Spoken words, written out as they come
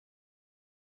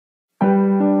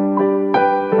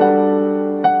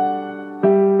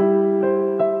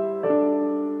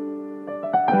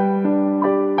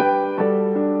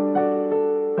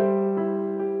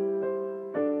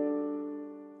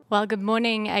Well, good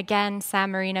morning again,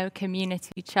 San Marino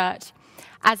Community Church.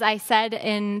 As I said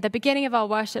in the beginning of our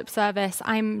worship service,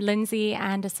 I'm Lindsay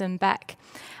Anderson Beck.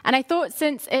 And I thought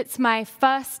since it's my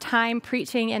first time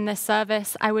preaching in this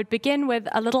service, I would begin with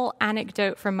a little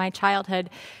anecdote from my childhood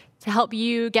to help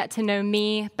you get to know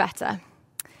me better.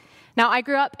 Now, I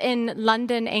grew up in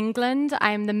London, England.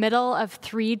 I'm the middle of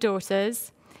 3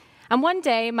 daughters. And one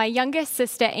day, my youngest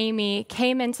sister, Amy,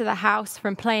 came into the house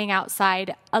from playing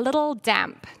outside a little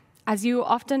damp, as you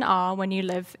often are when you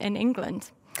live in England.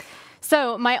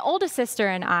 So my older sister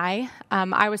and I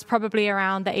was probably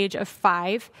around the age of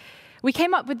 5, we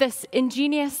came up with this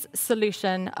ingenious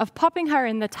solution of popping her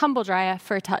in the tumble dryer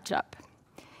for a touch-up.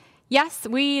 Yes,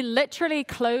 we literally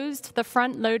closed the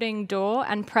front-loading door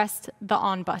and pressed the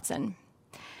on button.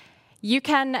 You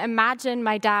can imagine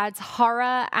my dad's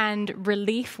horror and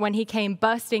relief when he came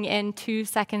bursting in 2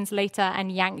 seconds later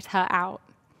and yanked her out.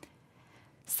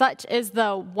 Such is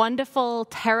the wonderful,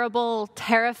 terrible,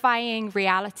 terrifying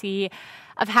reality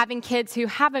of having kids who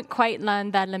haven't quite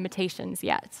learned their limitations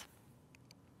yet.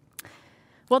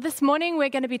 Well, this morning we're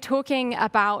going to be talking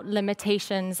about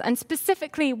limitations and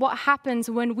specifically what happens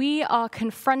when we are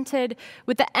confronted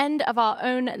with the end of our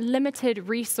own limited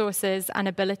resources and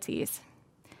abilities.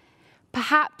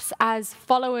 Perhaps as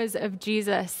followers of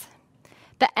Jesus,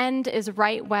 the end is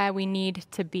right where we need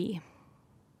to be.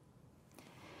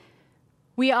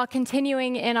 We are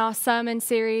continuing in our sermon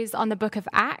series on the book of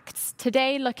Acts,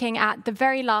 today looking at the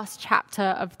very last chapter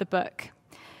of the book.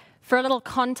 For a little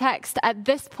context, at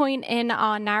this point in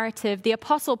our narrative, the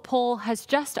Apostle Paul has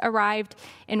just arrived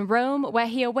in Rome, where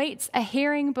he awaits a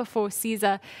hearing before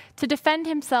Caesar to defend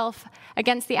himself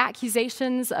against the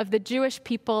accusations of the Jewish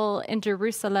people in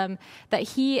Jerusalem that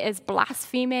he is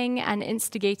blaspheming and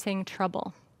instigating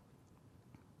trouble.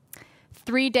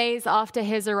 3 days after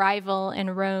his arrival in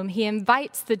Rome, he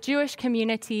invites the Jewish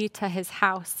community to his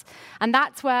house, and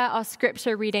that's where our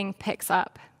scripture reading picks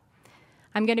up.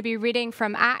 I'm going to be reading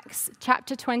from Acts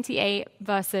chapter 28,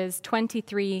 verses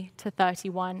 23 to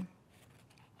 31.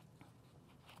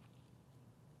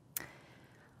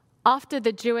 After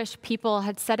the Jewish people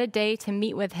had set a day to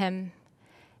meet with him,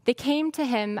 they came to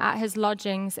him at his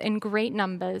lodgings in great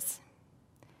numbers.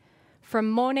 From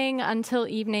morning until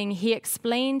evening, he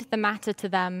explained the matter to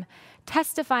them,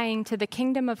 testifying to the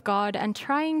kingdom of God and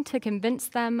trying to convince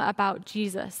them about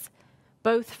Jesus,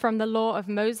 both from the law of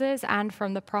Moses and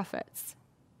from the prophets.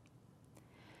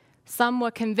 Some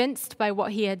were convinced by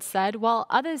what he had said, while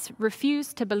others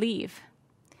refused to believe.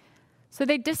 So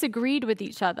they disagreed with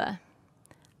each other.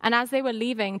 And as they were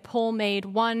leaving, Paul made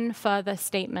one further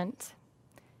statement.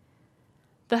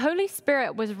 The Holy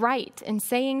Spirit was right in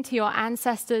saying to your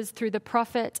ancestors through the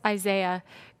prophet Isaiah,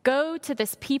 "Go to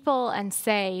this people and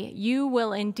say, you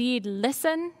will indeed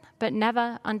listen, but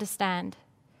never understand.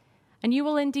 And you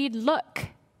will indeed look,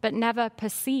 but never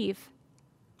perceive.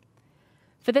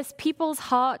 For this people's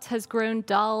heart has grown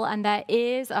dull, and their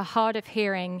ears are hard of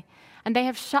hearing, and they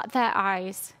have shut their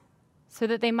eyes, so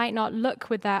that they might not look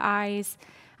with their eyes,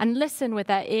 and listen with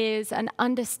their ears, and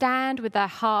understand with their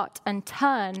heart, and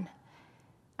turn,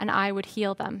 and I would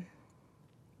heal them.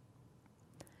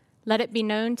 Let it be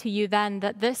known to you then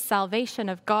that this salvation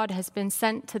of God has been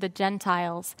sent to the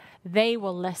Gentiles. They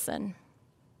will listen."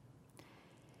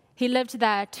 He lived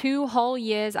there 2 whole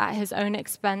years at his own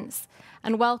expense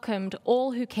and welcomed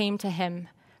all who came to him,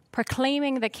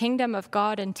 proclaiming the kingdom of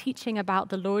God and teaching about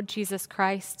the Lord Jesus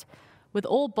Christ with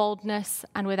all boldness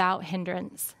and without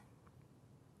hindrance.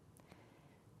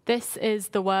 This is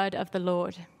the word of the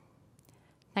Lord.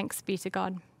 Thanks be to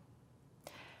God.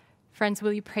 Friends,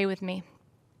 will you pray with me?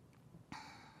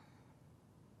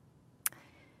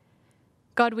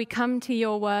 God, we come to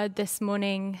your word this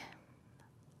morning,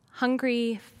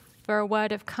 hungry for a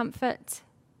word of comfort.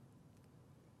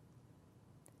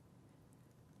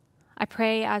 I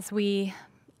pray as we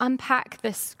unpack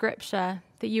this scripture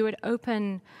that you would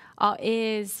open our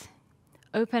ears,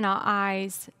 open our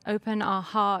eyes, open our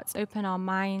hearts, open our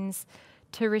minds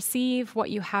to receive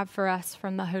what you have for us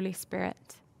from the Holy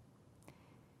Spirit.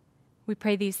 We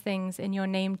pray these things in your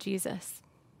name, Jesus.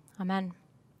 Amen.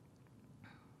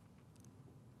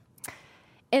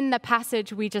 In the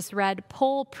passage we just read,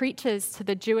 Paul preaches to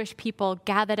the Jewish people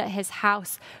gathered at his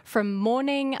house from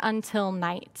morning until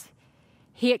night.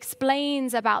 He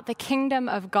explains about the kingdom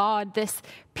of God, this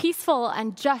peaceful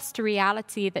and just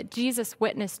reality that Jesus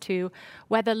witnessed to,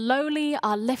 where the lowly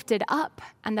are lifted up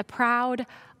and the proud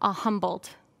are humbled.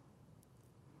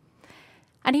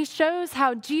 And he shows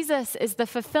how Jesus is the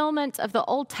fulfillment of the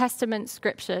Old Testament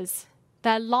scriptures,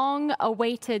 their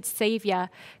long-awaited Savior,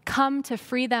 come to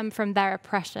free them from their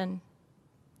oppression.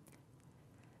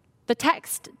 The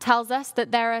text tells us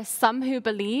that there are some who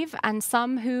believe and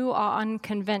some who are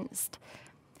unconvinced.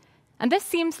 And this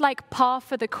seems like par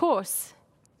for the course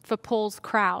for Paul's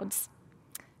crowds.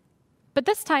 But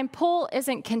this time, Paul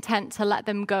isn't content to let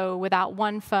them go without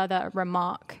one further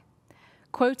remark.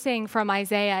 Quoting from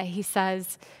Isaiah, he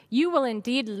says, "You will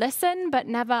indeed listen, but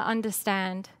never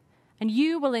understand, and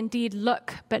you will indeed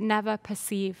look, but never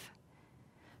perceive.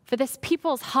 For this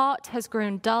people's heart has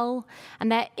grown dull,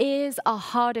 and their ears are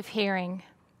hard of hearing.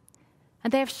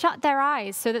 And they have shut their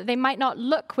eyes so that they might not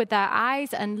look with their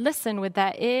eyes and listen with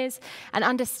their ears and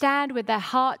understand with their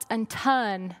heart and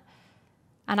turn,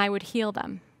 and I would heal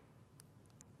them."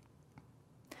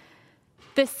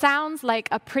 This sounds like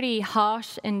a pretty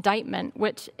harsh indictment,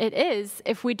 which it is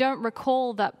if we don't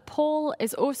recall that Paul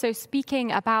is also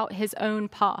speaking about his own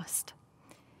past.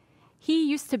 He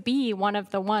used to be one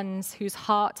of the ones whose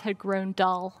heart had grown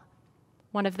dull,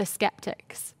 one of the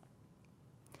skeptics.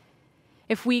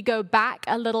 If we go back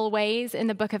a little ways in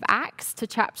the book of Acts to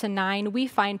chapter 9, we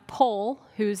find Paul,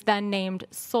 who's then named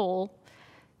Saul,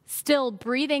 still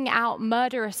breathing out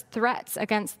murderous threats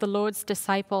against the Lord's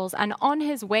disciples and on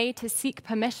his way to seek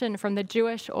permission from the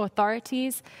Jewish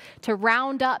authorities to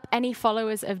round up any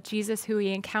followers of Jesus who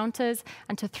he encounters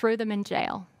and to throw them in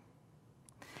jail.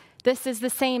 This is the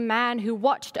same man who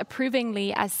watched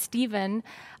approvingly as Stephen,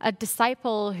 a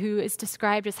disciple who is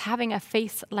described as having a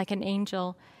face like an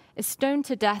angel, is stoned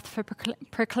to death for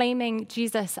proclaiming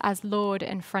Jesus as Lord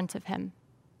in front of him.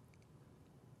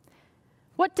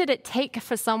 What did it take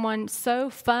for someone so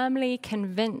firmly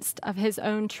convinced of his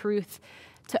own truth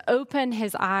to open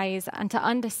his eyes and to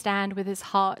understand with his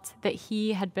heart that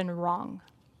he had been wrong?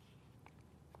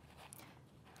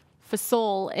 For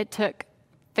Saul, it took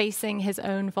facing his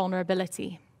own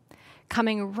vulnerability,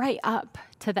 coming right up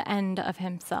to the end of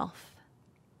himself.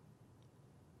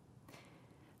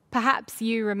 Perhaps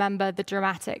you remember the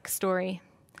dramatic story.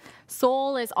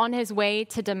 Saul is on his way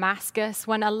to Damascus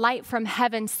when a light from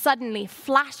heaven suddenly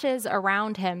flashes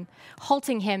around him,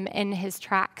 halting him in his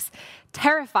tracks.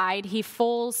 Terrified, he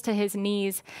falls to his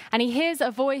knees, and he hears a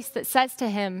voice that says to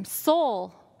him,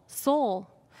 "Saul, Saul,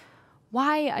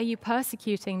 why are you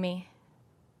persecuting me?"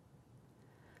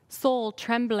 Saul,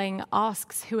 trembling,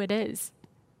 asks who it is.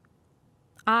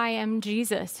 "I am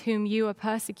Jesus, whom you are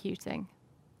persecuting."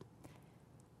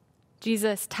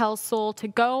 Jesus tells Saul to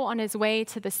go on his way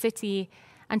to the city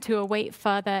and to await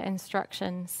further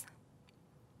instructions.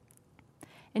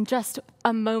 In just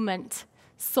a moment,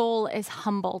 Saul is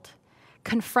humbled,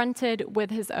 confronted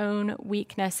with his own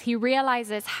weakness. He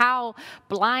realizes how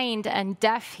blind and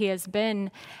deaf he has been,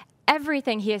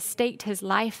 everything he has staked his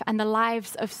life and the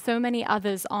lives of so many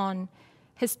others on,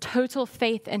 his total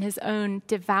faith in his own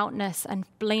devoutness and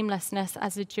blamelessness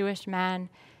as a Jewish man,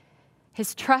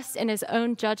 his trust in his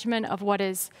own judgment of what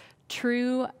is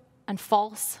true and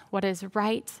false, what is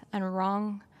right and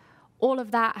wrong, all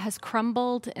of that has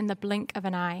crumbled in the blink of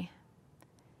an eye.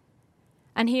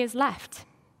 And he is left,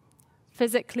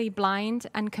 physically blind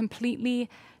and completely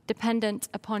dependent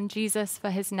upon Jesus for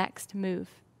his next move.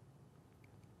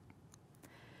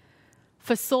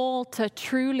 For Saul to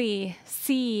truly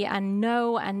see and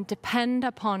know and depend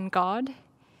upon God,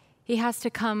 he has to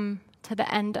come to the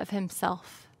end of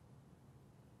himself.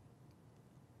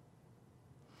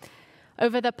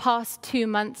 Over the past 2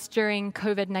 months during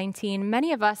COVID-19,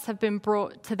 many of us have been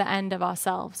brought to the end of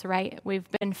ourselves, right? We've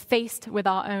been faced with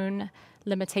our own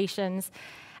limitations.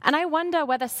 And I wonder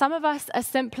whether some of us are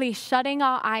simply shutting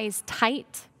our eyes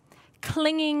tight,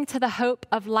 clinging to the hope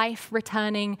of life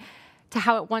returning to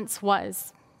how it once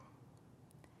was.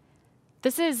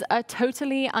 This is a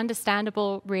totally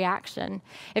understandable reaction.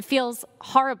 It feels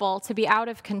horrible to be out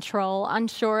of control,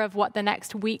 unsure of what the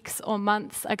next weeks or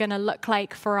months are going to look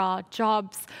like for our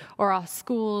jobs or our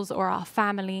schools or our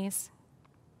families.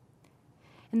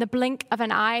 In the blink of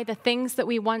an eye, the things that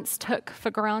we once took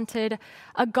for granted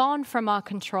are gone from our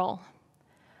control.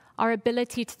 Our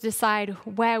ability to decide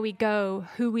where we go,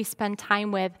 who we spend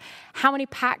time with, how many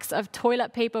packs of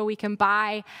toilet paper we can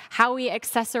buy, how we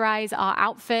accessorize our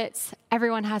outfits.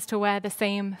 Everyone has to wear the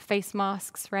same face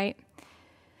masks, right?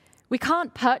 We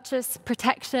can't purchase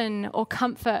protection or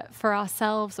comfort for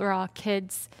ourselves or our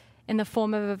kids in the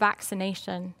form of a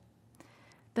vaccination.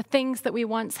 The things that we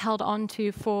once held on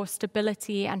to for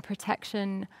stability and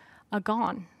protection are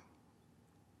gone.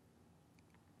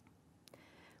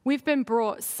 We've been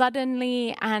brought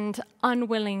suddenly and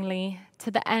unwillingly to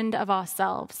the end of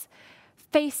ourselves,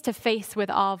 face to face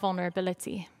with our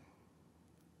vulnerability.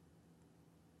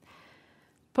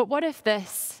 But what if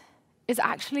this is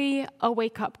actually a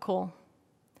wake-up call,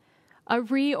 a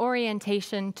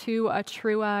reorientation to a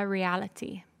truer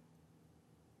reality?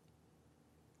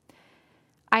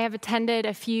 I have attended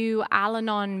a few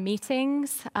Al-Anon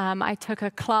meetings. I took a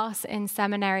class in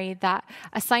seminary that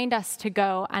assigned us to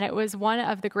go, and it was one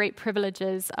of the great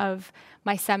privileges of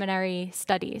my seminary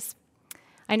studies.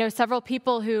 I know several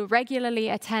people who regularly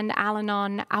attend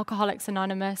Al-Anon, Alcoholics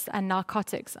Anonymous, and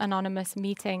Narcotics Anonymous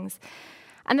meetings.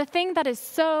 And the thing that is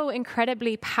so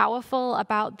incredibly powerful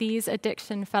about these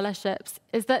addiction fellowships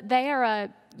is that they are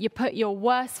you put your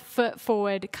worst foot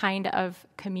forward kind of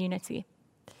community.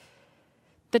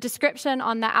 The description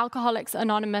on the Alcoholics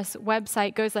Anonymous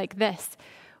website goes like this: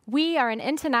 "We are an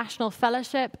international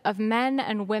fellowship of men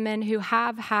and women who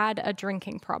have had a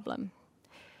drinking problem.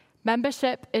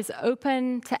 Membership is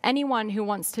open to anyone who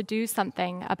wants to do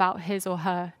something about his or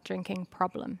her drinking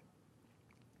problem.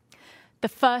 The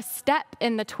first step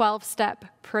in the 12-step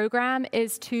program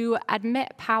is to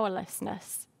admit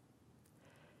powerlessness.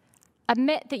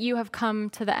 Admit that you have come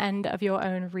to the end of your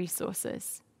own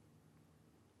resources.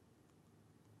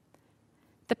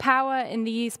 The power in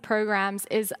these programs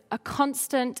is a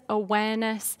constant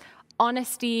awareness,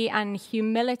 honesty, and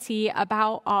humility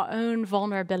about our own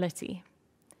vulnerability.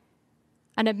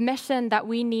 An admission that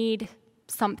we need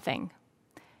something.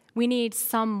 We need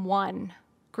someone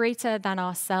greater than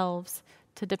ourselves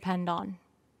to depend on."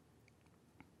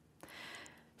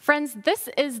 Friends, this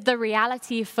is the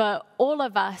reality for all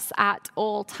of us at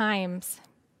all times.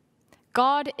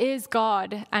 God is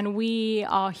God, and we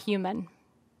are human.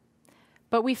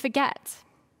 But we forget.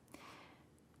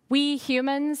 We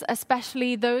humans,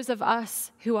 especially those of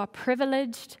us who are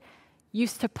privileged,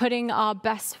 used to putting our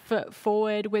best foot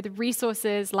forward with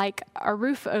resources like a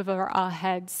roof over our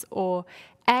heads, or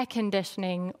air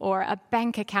conditioning, or a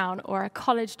bank account, or a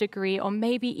college degree, or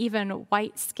maybe even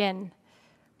white skin.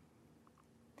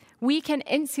 We can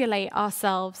insulate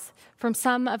ourselves from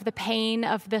some of the pain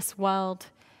of this world.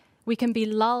 We can be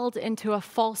lulled into a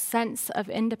false sense of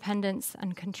independence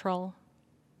and control.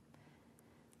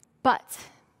 But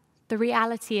the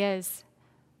reality is,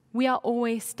 we are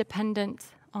always dependent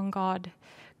on God.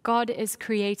 God is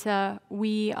creator.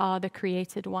 We are the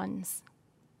created ones.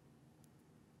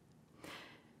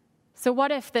 So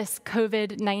what if this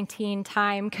COVID-19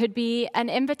 time could be an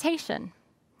invitation,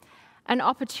 an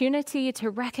opportunity to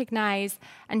recognize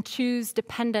and choose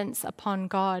dependence upon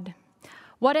God?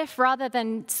 What if, rather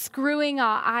than screwing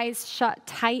our eyes shut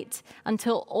tight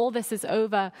until all this is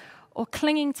over, or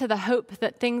clinging to the hope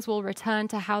that things will return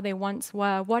to how they once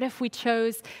were, what if we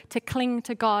chose to cling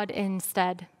to God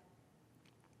instead?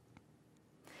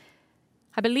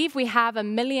 I believe we have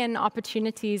 1 million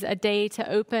opportunities a day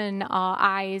to open our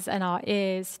eyes and our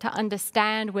ears, to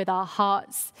understand with our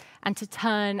hearts, and to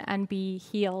turn and be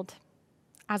healed,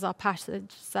 as our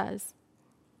passage says.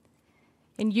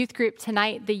 In youth group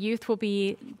tonight, the youth will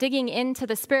be digging into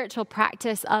the spiritual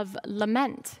practice of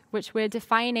lament, which we're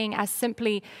defining as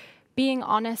simply being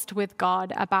honest with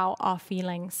God about our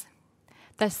feelings.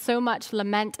 There's so much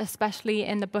lament, especially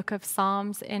in the book of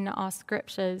Psalms in our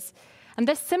scriptures. And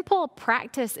this simple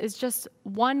practice is just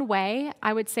one way,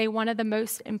 I would say one of the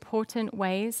most important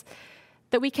ways,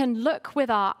 that we can look with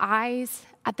our eyes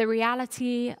at the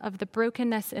reality of the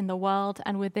brokenness in the world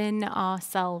and within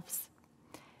ourselves.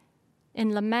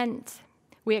 In lament,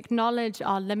 we acknowledge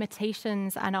our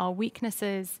limitations and our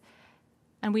weaknesses,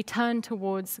 and we turn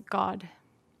towards God.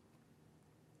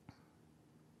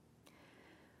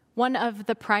 One of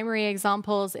the primary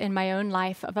examples in my own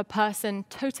life of a person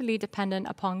totally dependent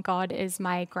upon God is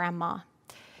my grandma.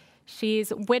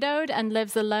 She's widowed and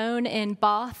lives alone in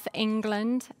Bath,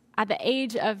 England, at the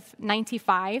age of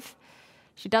 95.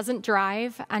 She doesn't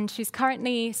drive, and she's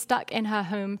currently stuck in her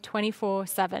home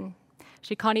 24/7.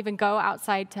 She can't even go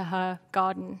outside to her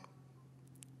garden.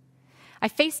 I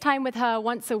FaceTime with her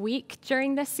once a week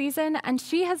during this season, and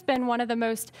she has been one of the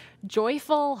most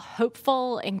joyful,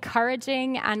 hopeful,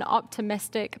 encouraging, and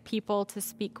optimistic people to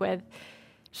speak with.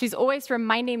 She's always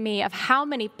reminding me of how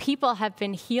many people have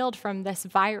been healed from this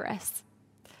virus.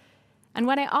 And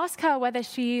when I ask her whether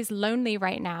she's lonely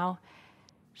right now,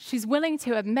 she's willing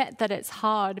to admit that it's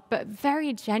hard, but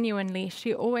very genuinely,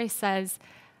 she always says,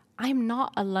 "I'm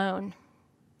not alone.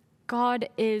 God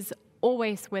is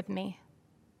always with me.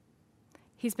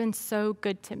 He's been so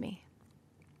good to me."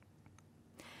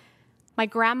 My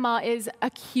grandma is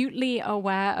acutely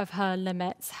aware of her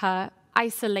limits, her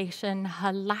isolation,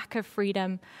 her lack of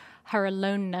freedom, her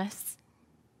aloneness.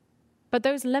 But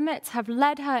those limits have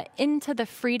led her into the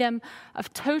freedom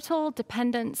of total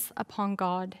dependence upon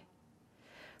God.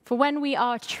 For when we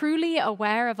are truly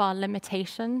aware of our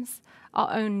limitations,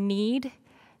 our own need,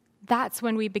 that's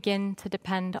when we begin to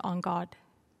depend on God.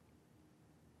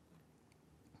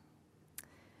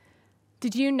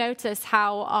 Did you notice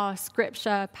how our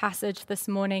scripture passage this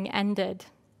morning ended?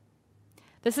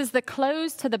 This is the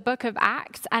close to the book of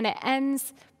Acts, and it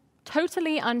ends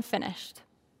totally unfinished.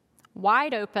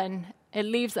 Wide open, it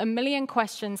leaves a million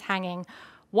questions hanging.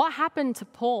 What happened to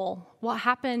Paul? What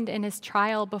happened in his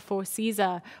trial before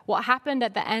Caesar? What happened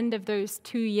at the end of those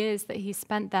 2 years that he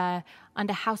spent there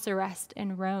under house arrest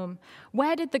in Rome?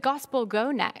 Where did the gospel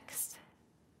go next?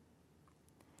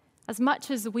 As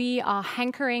much as we are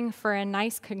hankering for a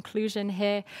nice conclusion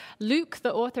here, Luke,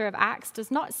 the author of Acts,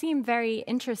 does not seem very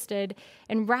interested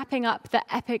in wrapping up the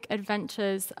epic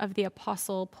adventures of the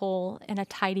Apostle Paul in a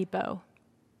tidy bow.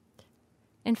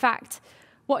 In fact,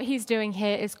 what he's doing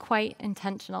here is quite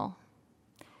intentional.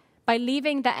 By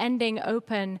leaving the ending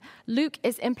open, Luke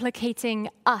is implicating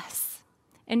us,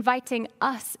 inviting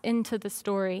us into the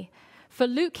story. For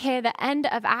Luke here, the end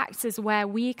of Acts is where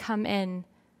we come in.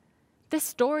 This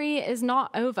story is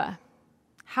not over.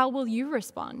 How will you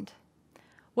respond?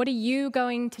 What are you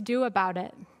going to do about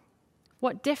it?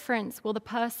 What difference will the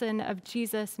person of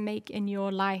Jesus make in your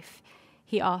life?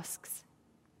 He asks.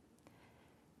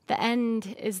 The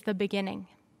end is the beginning.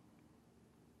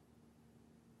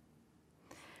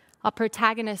 Our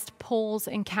protagonist, Paul's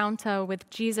encounter with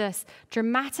Jesus,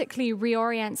 dramatically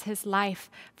reorients his life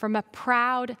from a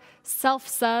proud,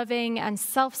 self-serving, and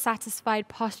self-satisfied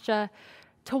posture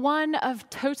to one of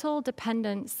total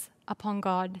dependence upon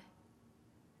God.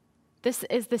 This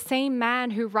is the same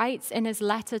man who writes in his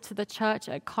letter to the church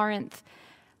at Corinth,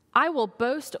 "I will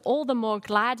boast all the more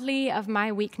gladly of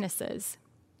my weaknesses,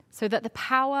 so that the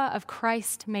power of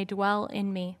Christ may dwell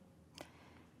in me.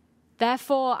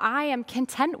 Therefore, I am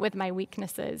content with my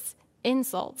weaknesses,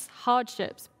 insults,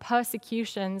 hardships,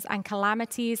 persecutions, and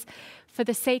calamities for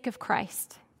the sake of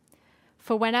Christ.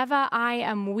 For whenever I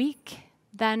am weak,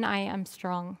 then I am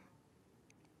strong."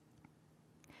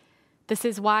 This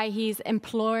is why he's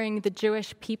imploring the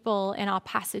Jewish people in our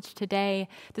passage today.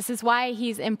 This is why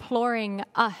he's imploring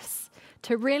us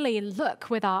to really look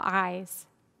with our eyes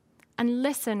and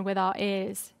listen with our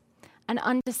ears and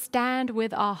understand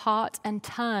with our heart and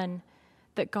turn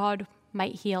that God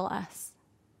might heal us.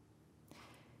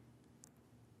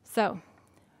 So,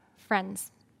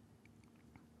 friends,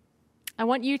 I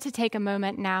want you to take a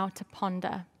moment now to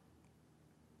ponder.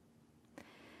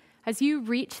 As you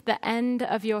reach the end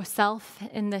of yourself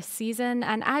in this season,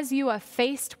 and as you are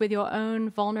faced with your own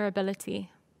vulnerability,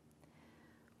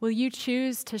 will you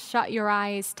choose to shut your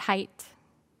eyes tight,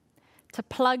 to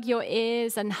plug your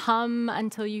ears and hum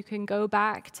until you can go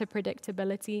back to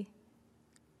predictability?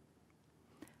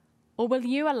 Or will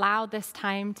you allow this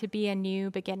time to be a new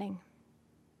beginning,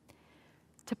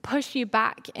 to push you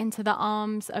back into the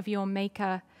arms of your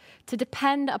Maker, to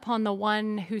depend upon the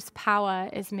one whose power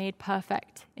is made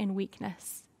perfect in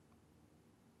weakness?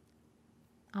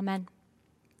 Amen.